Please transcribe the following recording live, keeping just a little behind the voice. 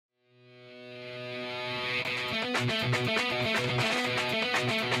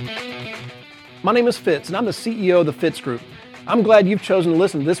My name is Fitz, and I'm the CEO of the Fitz Group. I'm glad you've chosen to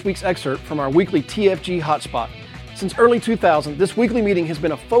listen to this week's excerpt from our weekly TFG Hotspot. Since early 2000, this weekly meeting has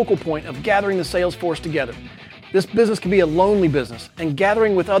been a focal point of gathering the sales force together. This business can be a lonely business, and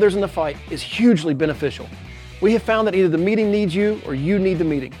gathering with others in the fight is hugely beneficial. We have found that either the meeting needs you or you need the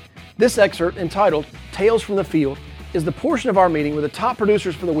meeting. This excerpt, entitled Tales from the Field, is the portion of our meeting where the top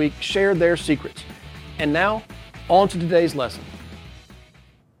producers for the week share their secrets. And now, on to today's lesson.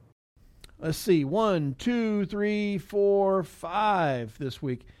 Let's see, 1, 2, 3, 4, 5 this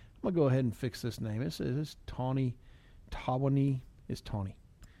week. I'm going to go ahead and fix this name. It's Tawny. It's Tawny.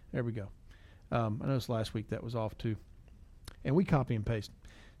 There we go. I noticed last week that was off too. And we copy and paste.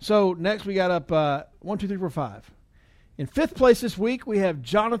 So next we got up 1, 2, 3, 4, 5. In fifth place this week, we have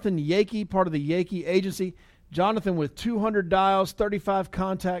Jonathan Yakey, part of the Yakey Agency. Jonathan with 200 dials, 35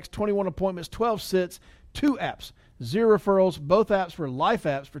 contacts, 21 appointments, 12 sits, 2 apps. 0 referrals. Both apps were life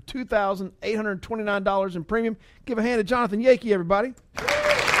apps for $2,829 in premium. Give a hand to Jonathan Yakey, everybody.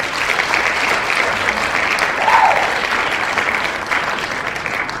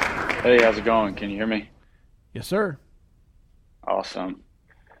 Hey, how's it going? Can you hear me? Yes, sir. Awesome.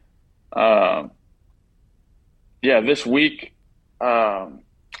 This week, I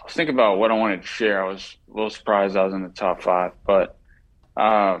was thinking about what I wanted to share. I was a little surprised I was in the top 5, but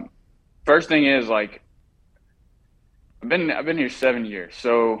first thing is, like, I've been here 7 years.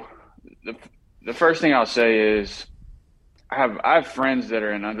 So the first thing I'll say is I have friends that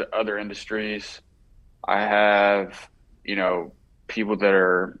are in other industries. I have, people that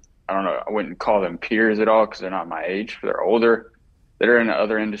are, I don't know, I wouldn't call them peers at all because they're not my age, but they're older, that are in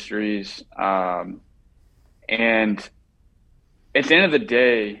other industries. And at the end of the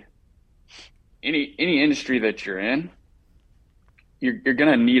day, any industry that you're in, you're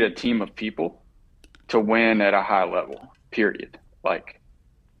going to need a team of people to win at a high level, period. Like,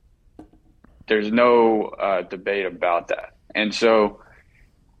 there's no debate about that. And so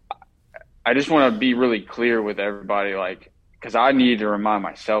I just want to be really clear with everybody, like, because I need to remind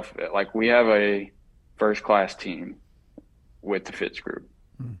myself of it. Like, we have a first-class team with the Fitz Group.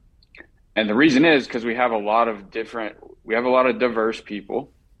 Mm. And the reason is because we have a lot of diverse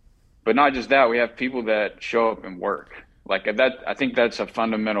people. But not just that, we have people that show up and work. Like, that, I think that's a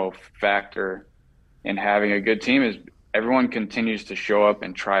fundamental factor in having a good team, is everyone continues to show up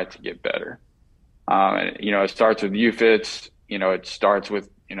and try to get better. It starts with you, Fitz. It starts with,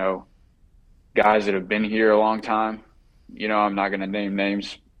 guys that have been here a long time. I'm not going to name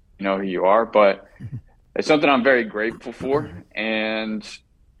names, who you are, but it's something I'm very grateful for. And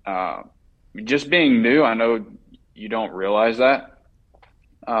just being new, I know you don't realize that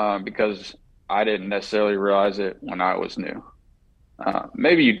because I didn't necessarily realize it when I was new.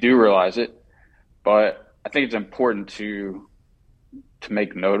 Maybe you do realize it, but I think it's important to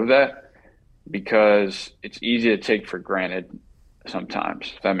make note of that because it's easy to take for granted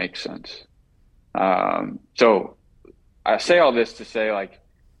sometimes, if that makes sense. So I say all this to say, like,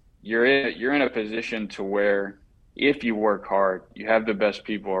 you're in a position to where if you work hard, you have the best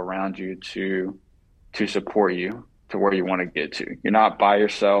people around you to support you to where you want to get to. You're not by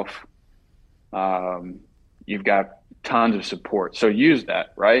yourself. You've got tons of support. So use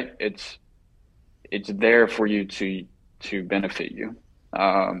that, right? It's there for you to benefit you.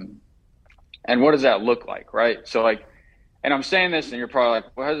 And what does that look like, right? So, like, and I'm saying this and you're probably like,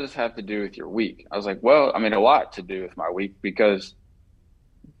 what does this have to do with your week? I was like, well, a lot to do with my week because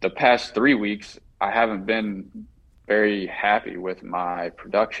the past 3 weeks, I haven't been very happy with my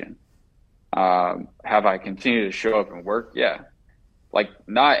production. Have I continued to show up and work? Yeah. Like,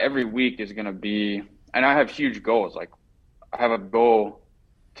 not every week is going to be, and I have huge goals. Like, I have a goal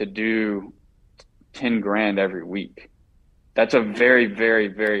to do 10 grand every week. That's a very, very,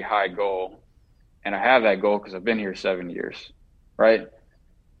 very high goal. And I have that goal because I've been here 7 years, right?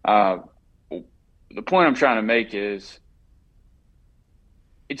 The point I'm trying to make is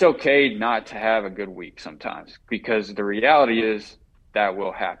it's okay not to have a good week sometimes because the reality is that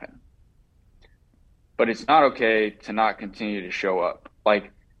will happen. But it's not okay to not continue to show up.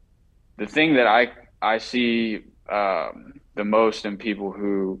 Like, the thing that I see the most in people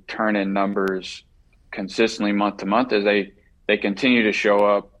who turn in numbers consistently month to month is they continue to show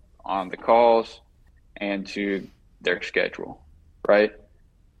up on the calls and to their schedule, right?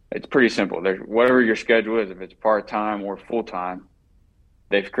 It's pretty simple. There's whatever your schedule is, if it's part-time or full-time,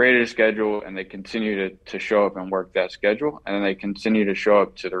 they've created a schedule and they continue to show up and work that schedule, and then they continue to show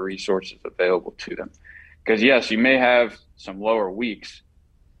up to the resources available to them. Because yes, you may have some lower weeks,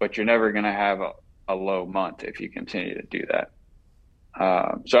 but you're never going to have a low month if you continue to do that.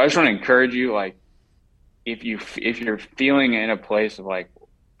 So I just want to encourage you, like, if you're feeling in a place of like,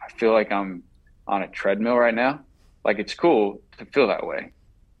 I feel like I'm on a treadmill right now, like it's cool to feel that way,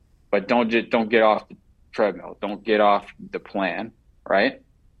 but don't get off the treadmill. Don't get off the plan, right?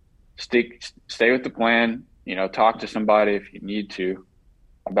 Stay with the plan, talk to somebody if you need to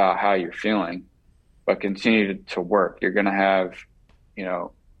about how you're feeling, but continue to work. You're going to have,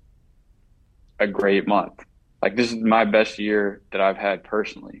 a great month. Like this is my best year that I've had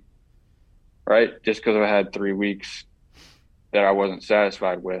personally, right? Just because I had 3 weeks that I wasn't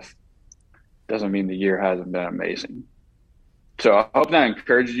satisfied with doesn't mean the year hasn't been amazing. So I hope that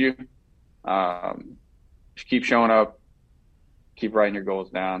encourages you. Just keep showing up, keep writing your goals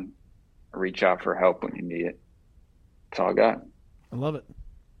down, reach out for help when you need it. That's all I got. I love it.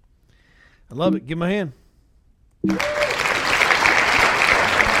 I love it. Give him a hand.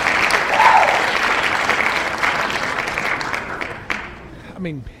 I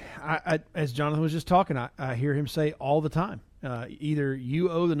mean, I as Jonathan was just talking, I hear him say all the time, either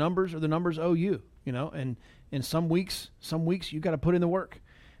you owe the numbers or the numbers owe you, and in some weeks you got to put in the work.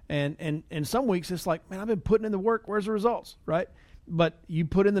 And some weeks it's like, man, I've been putting in the work. Where's the results, right? But you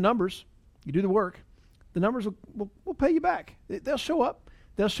put in the numbers, you do the work, the numbers will pay you back. They'll show up.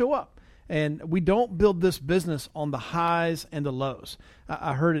 They'll show up. And we don't build this business on the highs and the lows.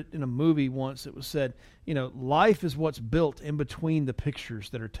 I heard it in a movie once. It was said, life is what's built in between the pictures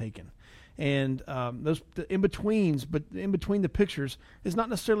that are taken. And the in-betweens, but in between the pictures is not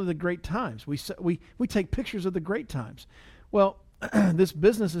necessarily the great times. We take pictures of the great times. Well, this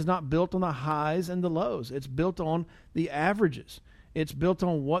business is not built on the highs and the lows. It's built on the averages. It's built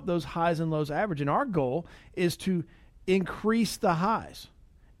on what those highs and lows average. And our goal is to increase the highs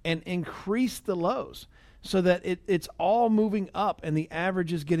and increase the lows so that it's all moving up and the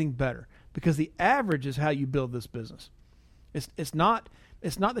average is getting better, because the average is how you build this business. It's not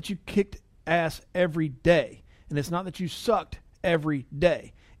that you kicked ass every day, and it's not that you sucked every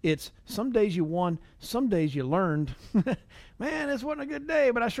day. It's some days you won, some days you learned. Man, this wasn't a good day,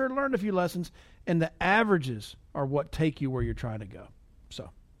 but I sure learned a few lessons. And the averages are what take you where you're trying to go.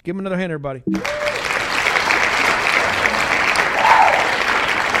 So give them another hand, everybody.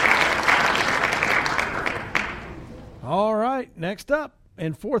 All right, next up,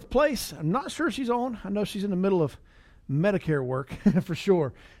 in fourth place, I'm not sure she's on. I know she's in the middle of Medicare work for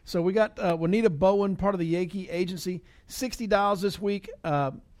sure. So we got Juanita Bowen, part of the Yankee agency, $60 this week,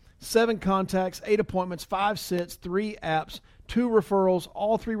 7 contacts, 8 appointments, 5 sits, 3 apps, 2 referrals.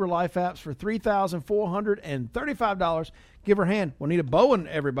 All 3 were life apps for $3,435. Give her a hand. Juanita Bowen,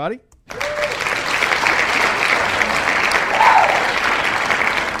 everybody.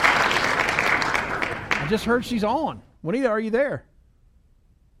 I just heard she's on. Juanita, are you there?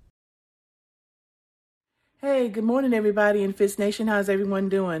 Hey, good morning, everybody in Fitz Nation. How's everyone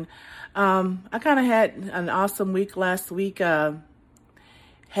doing? I kind of had an awesome week last week. Had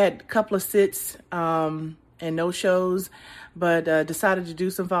a couple of sits and no shows, but decided to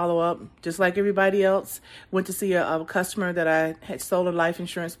do some follow-up. Just like everybody else, went to see a customer that I had sold a life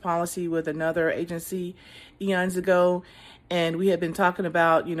insurance policy with another agency eons ago. And we had been talking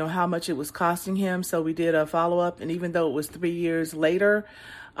about, how much it was costing him. So we did a follow-up. And even though it was 3 years later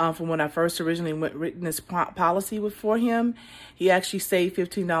from when I first originally written this policy for him, he actually saved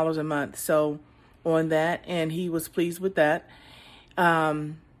 $15 a month. So on that, and he was pleased with that.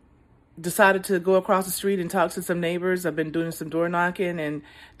 Decided to go across the street and talk to some neighbors. I've been doing some door knocking and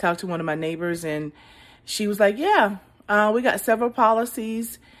talked to one of my neighbors. And she was like, yeah, we got several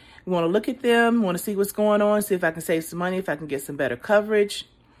policies. We want to look at them, want to see what's going on, see if I can save some money, if I can get some better coverage.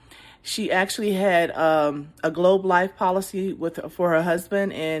 She actually had a Globe Life policy for her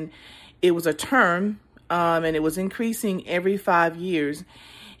husband, and it was a term, and it was increasing every 5 years.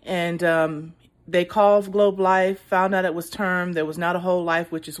 And they called Globe Life, found out it was term. There was not a whole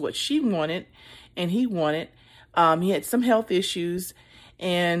life, which is what she wanted, and he wanted. He had some health issues,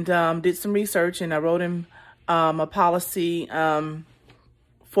 and did some research, and I wrote him a policy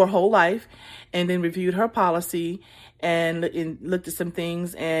for whole life, and then reviewed her policy and looked at some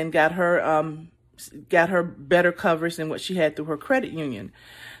things and got her better coverage than what she had through her credit union.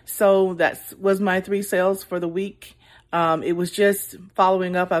 So that was my 3 sales for the week. It was just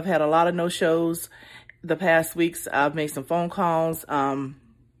following up. I've had a lot of no shows the past weeks. I've made some phone calls,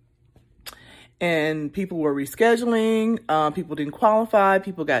 and people were rescheduling. People didn't qualify.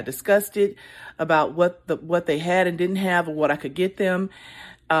 People got disgusted about what they had and didn't have, or what I could get them.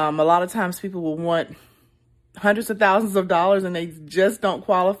 A lot of times people will want hundreds of thousands of dollars and they just don't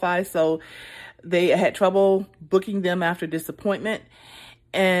qualify. So they had trouble booking them after disappointment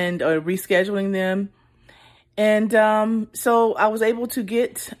and rescheduling them. And so I was able to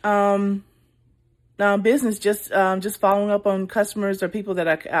get a business, just following up on customers or people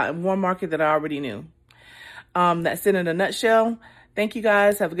that I warm market that I already knew. That's it in a nutshell. Thank you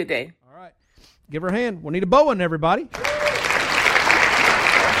guys. Have a good day. All right. Give her a hand. Juanita Bowen, everybody.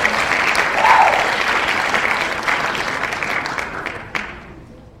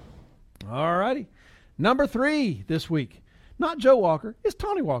 All righty. Number 3 this week. Not Joe Walker. It's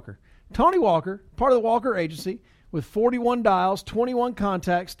Tony Walker. Tony Walker, part of the Walker Agency, with 41 dials, 21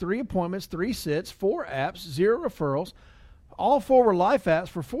 contacts, 3 appointments, 3 sits, 4 apps, 0 referrals. All 4 were life apps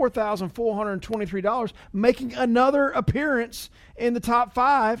for $4,423, making another appearance in the top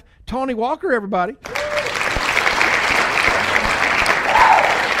 5. Tony Walker, everybody.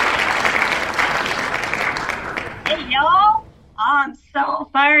 Hey, y'all. I'm so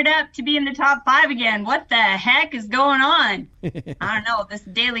fired up to be in the top 5 again. What the heck is going on? I don't know. This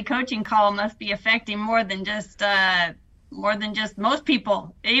daily coaching call must be affecting more than just most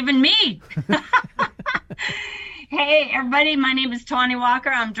people, even me. Hey, everybody. My name is Tony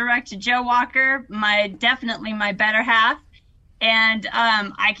Walker. I'm direct to Joe Walker, definitely my better half. And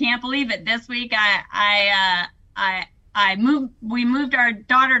I can't believe it. This week, we moved our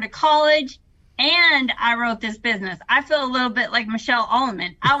daughter to college. And I wrote this business. I feel a little bit like Michelle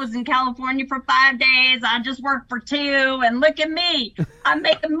Alleman. I was in California for 5 days. I just worked for 2, and look at me. I'm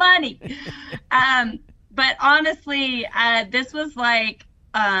making money. But honestly, this was work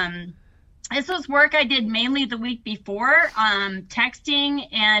I did mainly the week before, texting.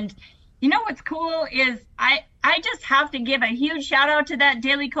 And you know what's cool is I just have to give a huge shout out to that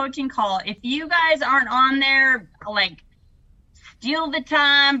daily coaching call. If you guys aren't on there, steal the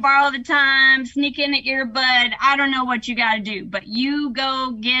time, borrow the time, sneak in an earbud. I don't know what you got to do, but you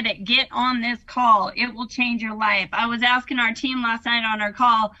go get it. Get on this call. It will change your life. I was asking our team last night on our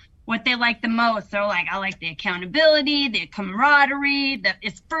call what they like the most. They're like, I like the accountability, the camaraderie,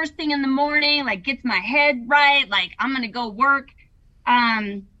 it's first thing in the morning, gets my head right. I'm going to go work.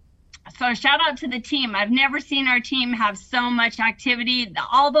 So shout out to the team. I've never seen our team have so much activity.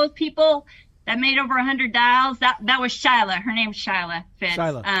 All those people that made over 100 dials. That was Shyla. Her name's Shyla Fitz.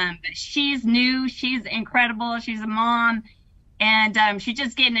 But she's new. She's incredible. She's a mom, and she's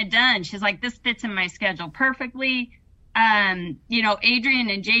just getting it done. She's like, this fits in my schedule perfectly. Adrian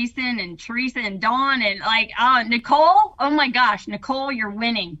and Jason and Teresa and Dawn and Nicole. Oh my gosh, Nicole, you're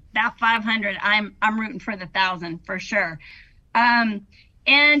winning that 500. I'm rooting for the 1,000 for sure. Activity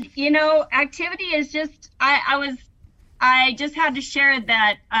is just. I just had to share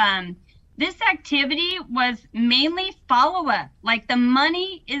that. This activity was mainly follow-up. The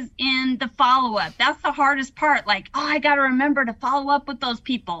money is in the follow-up. That's the hardest part. I got to remember to follow up with those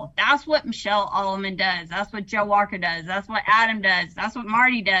people. That's what Michelle Alleman does. That's what Joe Walker does. That's what Adam does. That's what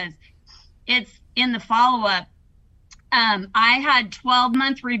Marty does. It's in the follow-up. I had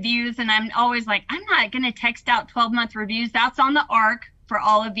 12-month reviews, and I'm always I'm not going to text out 12-month reviews. That's on the ARC for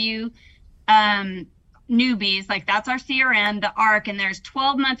all of you. Newbies, that's our CRM, the ARC, and there's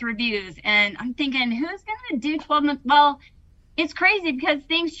 12-month reviews. And I'm thinking, who's going to do 12 months? Well, it's crazy because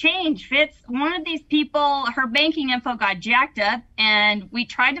things change. Fitz, one of these people, her banking info got jacked up, and we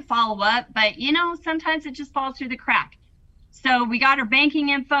tried to follow up, but sometimes it just falls through the crack. So we got her banking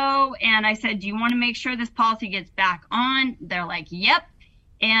info, and I said, do you want to make sure this policy gets back on? They're like, yep.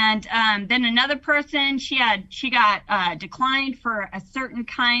 And then another person, she got declined for a certain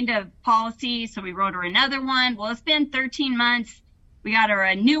kind of policy, so we wrote her another one. Well, it's been 13 months. We got her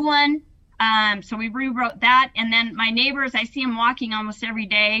a new one, so we rewrote that. And then my neighbors, I see them walking almost every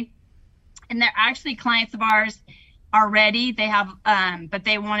day, and they're actually clients of ours already. They have, but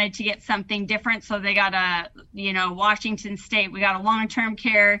they wanted to get something different, so they got Washington State. We got a long-term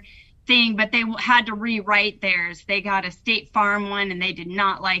care thing, but they had to rewrite theirs. They got a State Farm one, and they did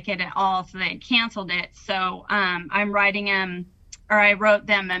not like it at all, so they canceled it. So I wrote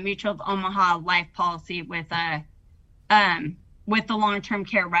them a Mutual of Omaha life policy with the long-term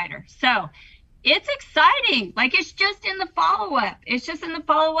care writer. So it's exciting. It's just in the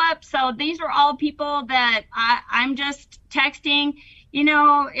follow-up. So these are all people that I'm just texting.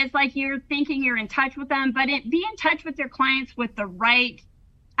 It's like you're thinking you're in touch with them, but be in touch with your clients with the right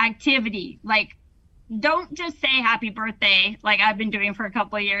activity. Don't just say happy birthday like I've been doing for a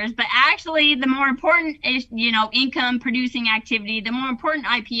couple of years, but actually the more important is, income producing activity. The more important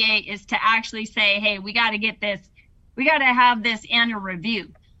IPA is to actually say, hey, we got to get this. We got to have this annual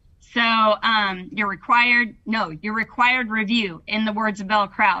review. So your required review, in the words of Belle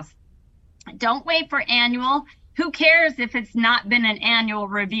Krause. Don't wait for annual. Who cares if it's not been an annual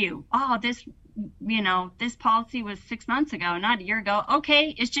review? Oh, this policy was 6 months ago, not a year ago.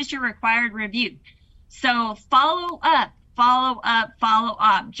 Okay, it's just your required review. So follow up,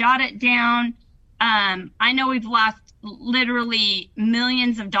 jot it down. I know we've lost literally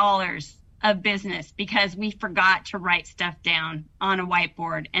millions of dollars of business because we forgot to write stuff down on a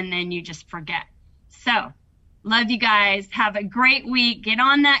whiteboard and then you just forget. So love you guys. Have a great week. Get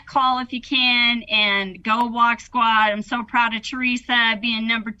on that call if you can and go walk squad. I'm so proud of Teresa being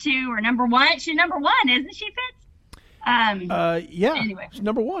number 2 or number 1. She's number 1, isn't she, Fitz? Yeah. Anyway. She's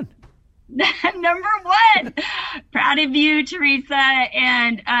number 1. Number 1. Proud of you, Teresa,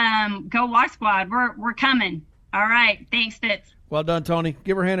 and go walk squad. We're coming. All right. Thanks, Fitz. Well done, Tony.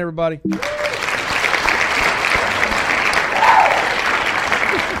 Give her a hand, everybody.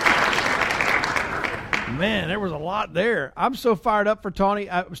 Man, there was a lot there. I'm so fired up for Tony.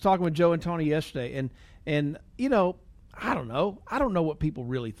 I was talking with Joe and Tony yesterday, and you know, I don't know what people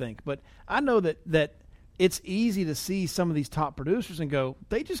really think, but I know that it's easy to see some of these top producers and go,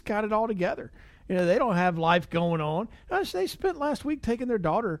 they just got it all together. You know, they don't have life going on. They spent last week taking their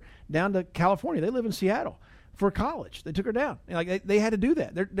daughter down to California. They live in Seattle for college. They took her down. Like they had to do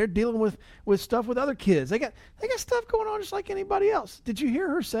that. They're dealing with stuff with other kids. They got stuff going on just like anybody else. Did you hear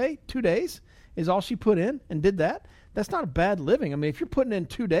her say 2 days is all she put in and did that? That's not a bad living. I mean, if you're putting in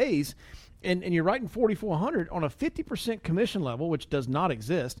 2 days and you're writing $4,400 on a 50% commission level, which does not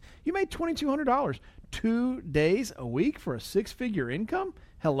exist, you made $2,200 2 days a week for a 6-figure income.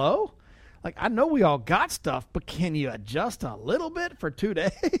 Hello? Like, I know we all got stuff, but can you adjust a little bit for 2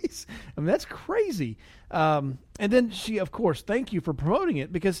 days? I mean, that's crazy. And then she, of course, thank you for promoting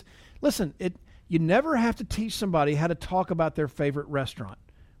it because, listen, you never have to teach somebody how to talk about their favorite restaurant.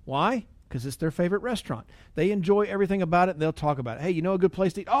 Why? Because it's their favorite restaurant. They enjoy everything about it, and they'll talk about it. Hey, you know a good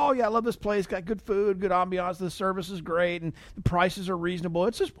place to eat? Oh, yeah, I love this place. Got good food, good ambiance. The service is great, and the prices are reasonable.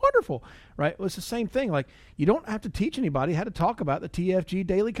 It's just wonderful, right? Well, it's the same thing. Like, you don't have to teach anybody how to talk about the TFG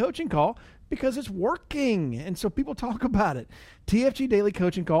Daily Coaching Call because it's working, and so people talk about it. TFG Daily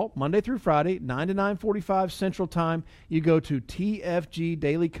Coaching Call, Monday through Friday, 9 to 9:45 Central Time. You go to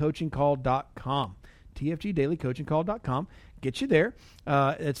tfgdailycoachingcall.com. tfgdailycoachingcall.com. Get you there.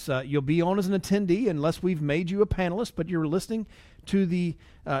 You'll be on as an attendee unless we've made you a panelist, but you're listening to the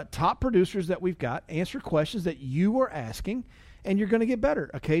top producers that we've got, answer questions that you are asking, and you're going to get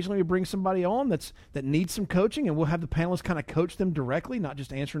better. Occasionally we bring somebody on that needs some coaching, and we'll have the panelists kind of coach them directly, not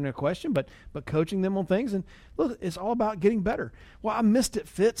just answering their question, but coaching them on things. And look, it's all about getting better. Well, I missed it,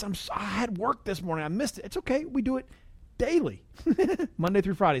 Fitz. I had work this morning. I missed it. It's okay. We do it daily, Monday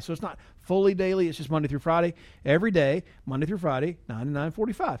through Friday. So it's not fully daily. It's just Monday through Friday, every day, Monday through Friday, 9 to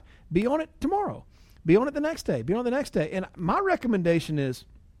 9:45. Be on it tomorrow. Be on it the next day. Be on it the next day. And my recommendation is,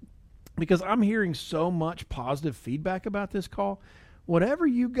 because I'm hearing so much positive feedback about this call, whatever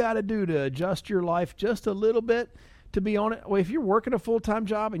you got to do to adjust your life just a little bit to be on it. Well, if you're working a full-time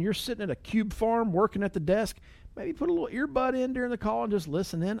job and you're sitting at a cube farm working at the desk, maybe put a little earbud in during the call and just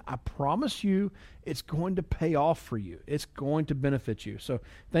listen in. I promise you it's going to pay off for you. It's going to benefit you. So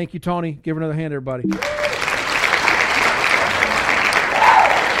thank you, Tony. Give her another hand, everybody.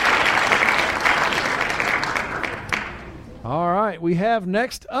 All right, we have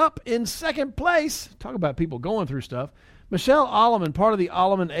next up in second place, talk about people going through stuff, Michelle Alleman, part of the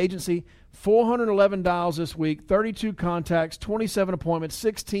Alleman Agency, 411 dials this week, 32 contacts, 27 appointments,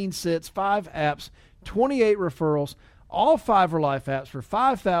 16 sits, 5 apps, 28 referrals, all 5 are life apps for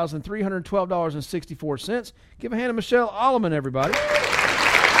 $5,312.64. Give a hand to Michelle Alleman, everybody.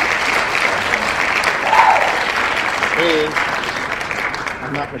 Hey,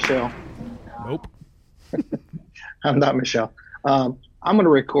 I'm not Michelle. Nope. I'm not Michelle. I'm going to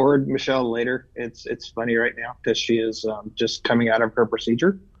record Michelle later. It's funny right now because she is just coming out of her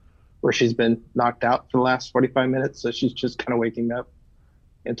procedure where she's been knocked out for the last 45 minutes. So she's just kind of waking up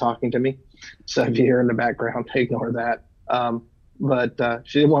and talking to me. So if you hear in the background, ignore that. But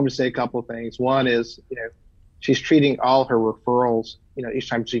she did want me to say a couple of things. One is, she's treating all her referrals,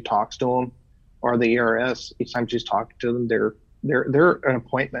 each time she talks to them, or the ERS, each time she's talking to them, they're an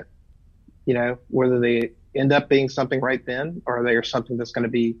appointment, whether they end up being something right then or they are something that's going to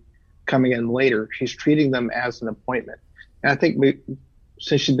be coming in later. She's treating them as an appointment. And I think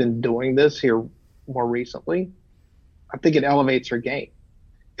since she's been doing this here more recently, I think it elevates her game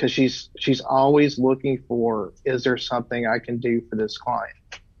because she's always looking for, is there something I can do for this client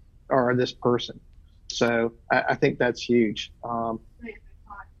or this person? So I think that's huge. The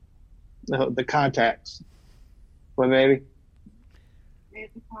contacts. What, baby?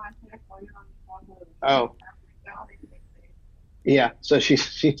 Oh. Yeah, so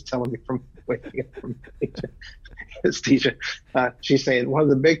she's telling me from waking up from anesthesia. She's saying one of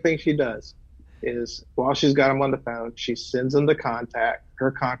the big things she does is while she's got him on the phone, she sends them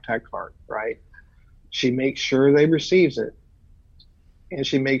her contact card, right? She makes sure they receives it. and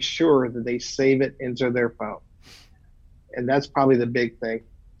she makes sure that they save it into their phone. And that's probably the big thing.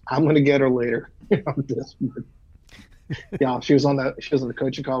 I'm going to get her later on this. Yeah, she was on the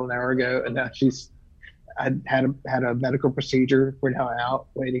coaching call an hour ago, and now I had a medical procedure. We're now out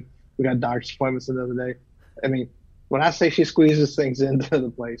waiting. We got doctor's appointments another day. I mean, when I say she squeezes things into the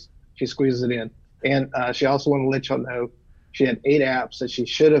place, she squeezes it in. And she also wanted to let y'all know she had 8 apps that she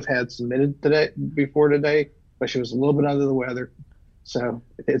should have had submitted before today, but she was a little bit under the weather. So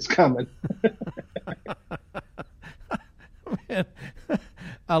it's coming. Man,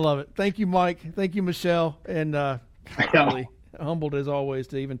 I love it. Thank you, Mike. Thank you, Michelle. And golly, humbled as always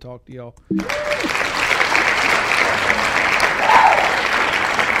to even talk to y'all.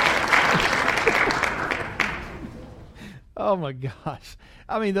 Oh my gosh.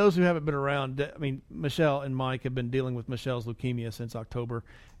 I mean, those who haven't been around, I mean, Michelle and Mike have been dealing with Michelle's leukemia since October,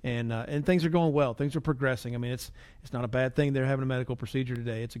 and things are going well. Things are progressing. I mean, it's not a bad thing they're having a medical procedure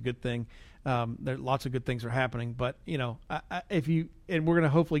today. It's a good thing. There lots of good things are happening, but you know, and we're going to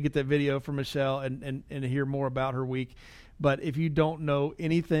hopefully get that video from Michelle and hear more about her week. But if you don't know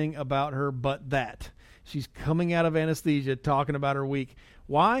anything about her but that, she's coming out of anesthesia talking about her week.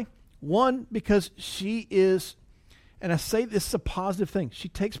 Why? One, because she is, and I say this is a positive thing, she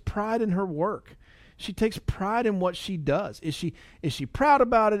takes pride in her work. She takes pride in what she does. Is she proud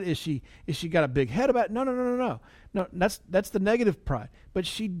about it? Is she got a big head about it? No. No, that's the negative pride. But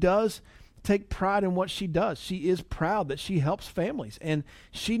she does take pride in what she does. She is proud that she helps families, and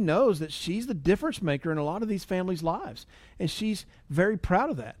she knows that she's the difference maker in a lot of these families' lives, and she's very proud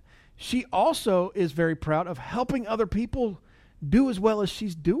of that. She also is very proud of helping other people do as well as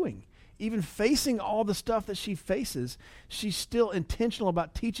she's doing. Even facing all the stuff that she faces, she's still intentional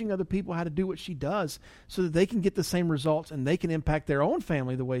about teaching other people how to do what she does so that they can get the same results and they can impact their own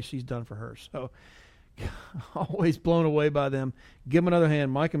family the way she's done for hers. So always blown away by them. Give them another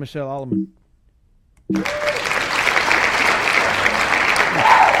hand, Mike and Michelle Alleman.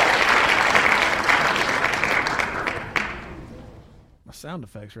 My sound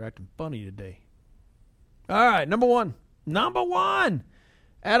effects are acting funny today. All right, number one.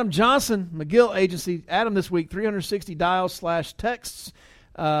 Adam Johnson, McGill Agency. Adam this week, 360 dials/texts,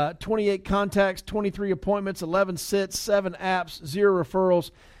 28 contacts, 23 appointments, 11 sits, 7 apps, 0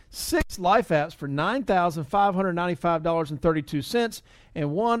 referrals, 6 life apps for $9,595.32,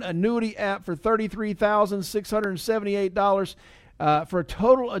 and 1 annuity app for $33,678 for a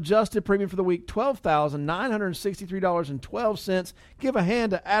total adjusted premium for the week, $12,963.12. Give a hand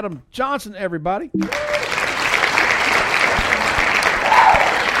to Adam Johnson, everybody.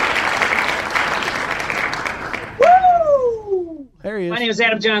 There he is. My name is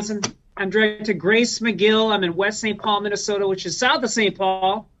Adam Johnson. I'm directed to Grace McGill. I'm in West St. Paul, Minnesota, which is south of St.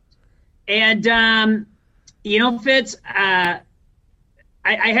 Paul. And, Fitz, I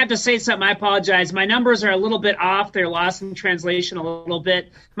have to say something. I apologize. My numbers are a little bit off. They're lost in translation a little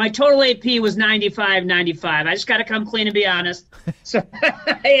bit. My total AP was 95.95. I just got to come clean and be honest. So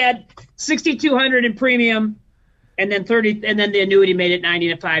I had 6,200 in premium, and then the annuity made it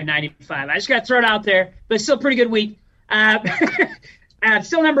 95.95. I just got to throw it out there, but it's still a pretty good week.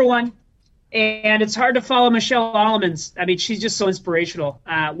 Still number one, and it's hard to follow Michelle Alleman's. I mean, she's just so inspirational.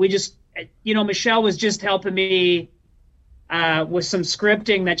 Michelle was just helping me with some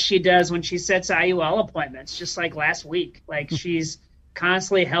scripting that she does when she sets IUL appointments, just like last week. Like, she's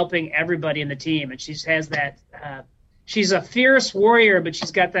constantly helping everybody in the team, and she has that. She's a fierce warrior, but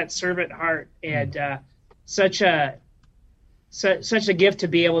she's got that servant heart, and such a gift to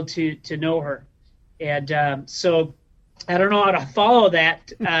be able to know her, and so. I don't know how to follow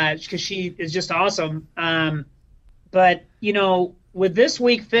that because she is just awesome. But, with this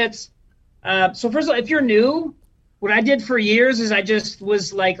week, Fitz, so first of all, if you're new, what I did for years is I just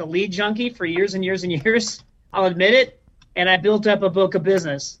was like a lead junkie for years and years and years. I'll admit it. And I built up a book of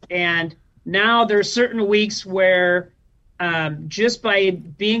business. And now there's certain weeks where just by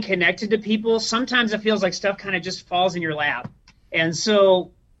being connected to people, sometimes it feels like stuff kind of just falls in your lap. And so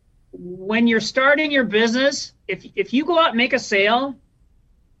when you're starting your business, if you go out and make a sale,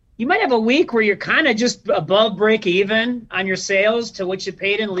 you might have a week where you're kind of just above break even on your sales to what you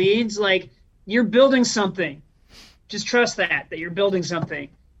paid in leads. Like, you're building something. Just trust that you're building something.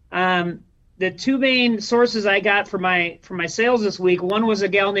 The 2 main sources I got for my sales this week, one was a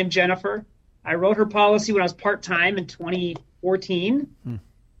gal named Jennifer. I wrote her policy when I was part-time in 2014.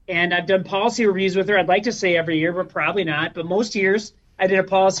 And I've done policy reviews with her. I'd like to say every year, but probably not. But most years I did a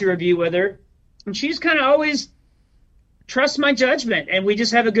policy review with her. And she's kind of always trusts my judgment, and we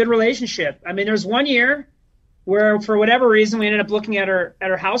just have a good relationship. I mean, there's one year where for whatever reason we ended up looking at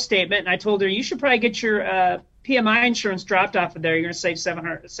her house statement, and I told her, you should probably get your PMI insurance dropped off of there. You're going to save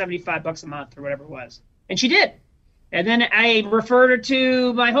 $775 a month or whatever it was. And she did. And then I referred her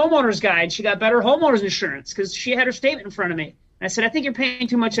to my homeowner's guy, and she got better homeowner's insurance because she had her statement in front of me. And I said, I think you're paying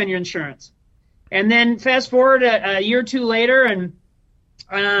too much on your insurance. And then fast forward a year or two later, and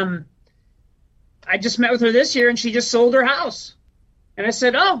I just met with her this year, and she just sold her house. And I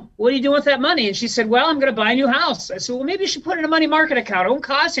said, oh, what are you doing with that money? And she said, well, I'm going to buy a new house. I said, well, maybe you should put it in a money market account. It won't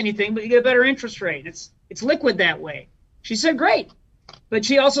cost anything, but you get a better interest rate. It's liquid that way. She said, great. But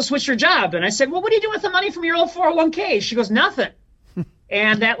she also switched her job. And I said, well, what do you do with the money from your old 401k? She goes, nothing.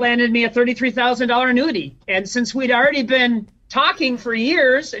 And that landed me a $33,000 annuity. And since we'd already been talking for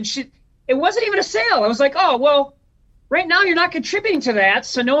years, and it wasn't even a sale. I was like, oh, well, right now you're not contributing to that,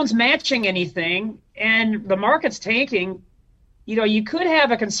 so no one's matching anything, and the market's tanking. You know, you could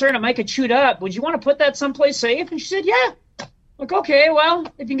have a concern it might get chewed up. Would you want to put that someplace safe? And she said, yeah. Like, okay, well,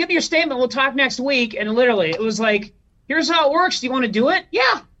 if you can give me your statement, we'll talk next week. And literally, it was like, here's how it works. Do you want to do it?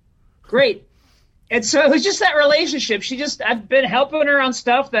 Yeah. Great. And so it was just that relationship. I've been helping her on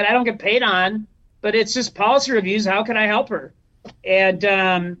stuff that I don't get paid on, but it's just policy reviews. How can I help her?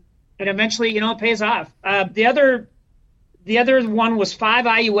 And eventually, it pays off. The other one was 5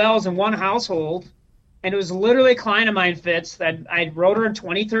 IULs in one household, and it was literally a client of mine, Fitz, that I wrote her in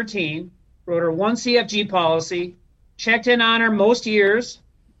 2013, wrote her one CFG policy, checked in on her most years,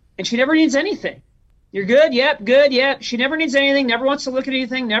 and she never needs anything. You're good? Yep, good, yep. She never needs anything, never wants to look at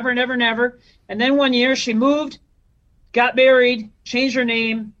anything, never, never, never. And then one year she moved, got married, changed her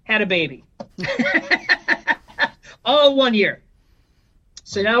name, had a baby. All 1 year.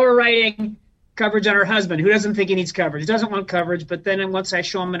 So now we're writing coverage on her husband, who doesn't think he needs coverage. He doesn't want coverage, but then once I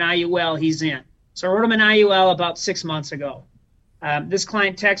show him an IUL, he's in. So I wrote him an IUL about 6 months ago. This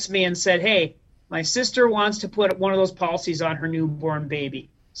client texted me and said, hey, my sister wants to put one of those policies on her newborn baby.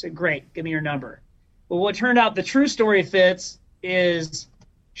 I said, great, give me your number. Well, what turned out the true story, Fitz, is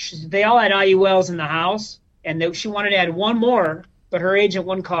they all had IULs in the house, and she wanted to add one more, but her agent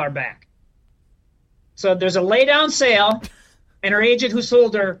wouldn't call her back. So there's a lay-down sale, and her agent who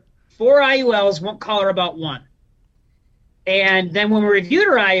sold her 4 IULs won't call her about one. And then when we reviewed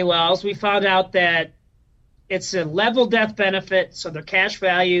her IULs, we found out that it's a level death benefit, so their cash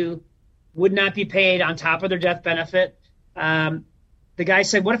value would not be paid on top of their death benefit. The guy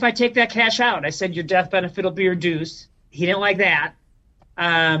said, what if I take that cash out? I said, your death benefit will be reduced. He didn't like that.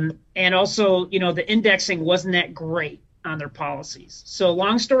 And also, the indexing wasn't that great on their policies. So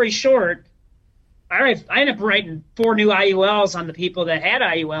long story short, I ended up writing 4 new IULs on the people that had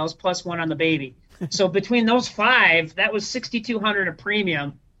IULs plus 1 on the baby. So between those 5, that was $6,200 a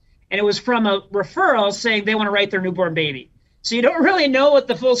premium. And it was from a referral saying they want to write their newborn baby. So you don't really know what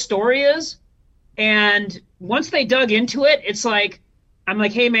the full story is. And once they dug into it, it's like, I'm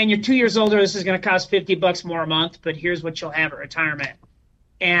like, hey, man, you're 2 years older. This is going to cost $50 more a month, but here's what you'll have at retirement.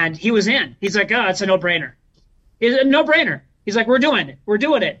 And he was in. He's like, oh, it's a no-brainer. It's a no-brainer. He's like, we're doing it. We're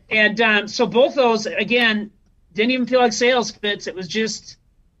doing it. And so both those, again, didn't even feel like sales fits. It was just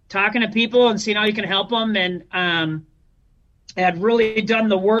talking to people and seeing how you can help them. And had really done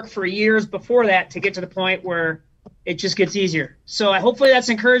the work for years before that to get to the point where it just gets easier. So hopefully that's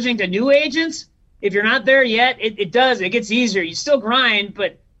encouraging to new agents. If you're not there yet, it does. It gets easier. You still grind,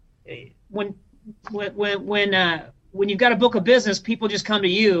 but when you've got a book of business, people just come to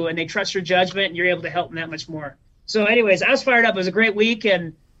you and they trust your judgment, and you're able to help them that much more. So anyways, I was fired up. It was a great week,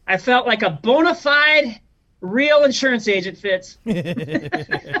 and I felt like a bona fide, real insurance agent, Fitz.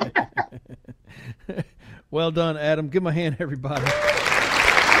 Well done, Adam. Give him a hand, everybody.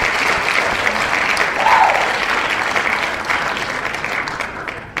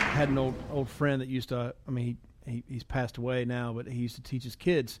 I had an old friend that used to, he's passed away now, but he used to teach his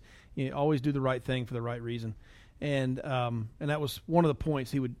kids, always do the right thing for the right reason. And that was one of the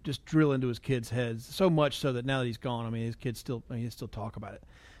points he would just drill into his kids' heads, so much so that now that he's gone, his kids still talk about it.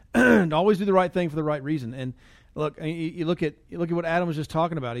 And always do the right thing for the right reason. And look, you look at what Adam was just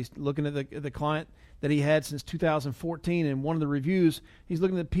talking about. He's looking at the client that he had since 2014, and one of the reviews, he's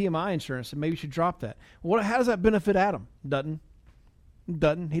looking at PMI insurance, and maybe you should drop that. How does that benefit Adam? Doesn't.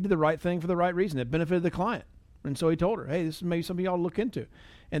 He did the right thing for the right reason. It benefited the client. And so he told her, hey, this is maybe something y'all to look into.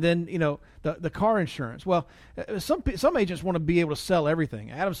 And then, the car insurance. Well, some agents want to be able to sell everything.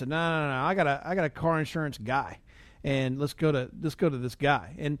 Adam said, no, I got a car insurance guy, and let's go to this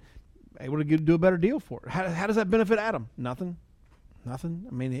guy, and able to do a better deal for it. How does that benefit Adam? Nothing. He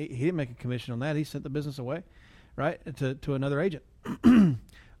didn't make a commission on that. He sent the business away, right, to another agent. On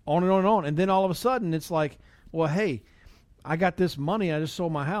and on and on. And then all of a sudden, it's like, well, hey, I got this money, I just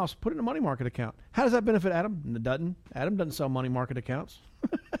sold my house, put it in a money market account. How does that benefit Adam? It doesn't. Adam doesn't sell money market accounts.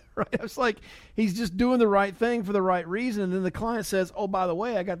 Right? It's like he's just doing the right thing for the right reason. And then the client says, oh, by the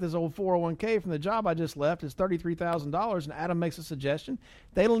way, I got this old 401k from the job I just left. It's $33,000. And Adam makes a suggestion.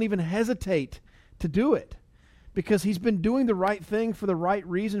 They don't even hesitate to do it because he's been doing the right thing for the right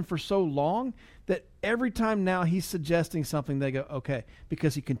reason for so long that every time now he's suggesting something, they go, okay,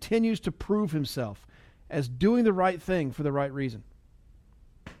 because he continues to prove himself as doing the right thing for the right reason.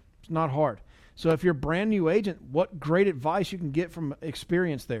 It's not hard. So if you're a brand new agent, what great advice you can get from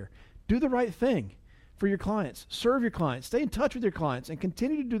experience there. Do the right thing for your clients. Serve your clients. Stay in touch with your clients and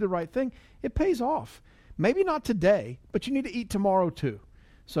continue to do the right thing. It pays off. Maybe not today, but you need to eat tomorrow too.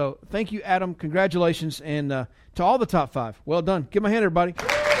 So thank you, Adam. Congratulations. And to all the top 5, well done. Give my hand, everybody.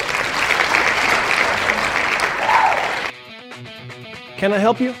 Can I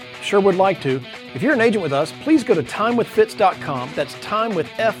help you? Sure would like to. If you're an agent with us, please go to timewithfitz.com. That's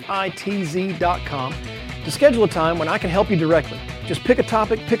timewithfitz.com to schedule a time when I can help you directly. Just pick a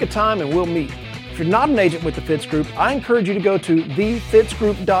topic, pick a time, and we'll meet. If you're not an agent with the Fitz Group, I encourage you to go to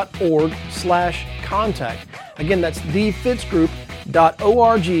thefitzgroup.org/contact. Again, that's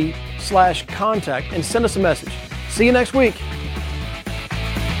thefitzgroup.org/contact and send us a message. See you next week.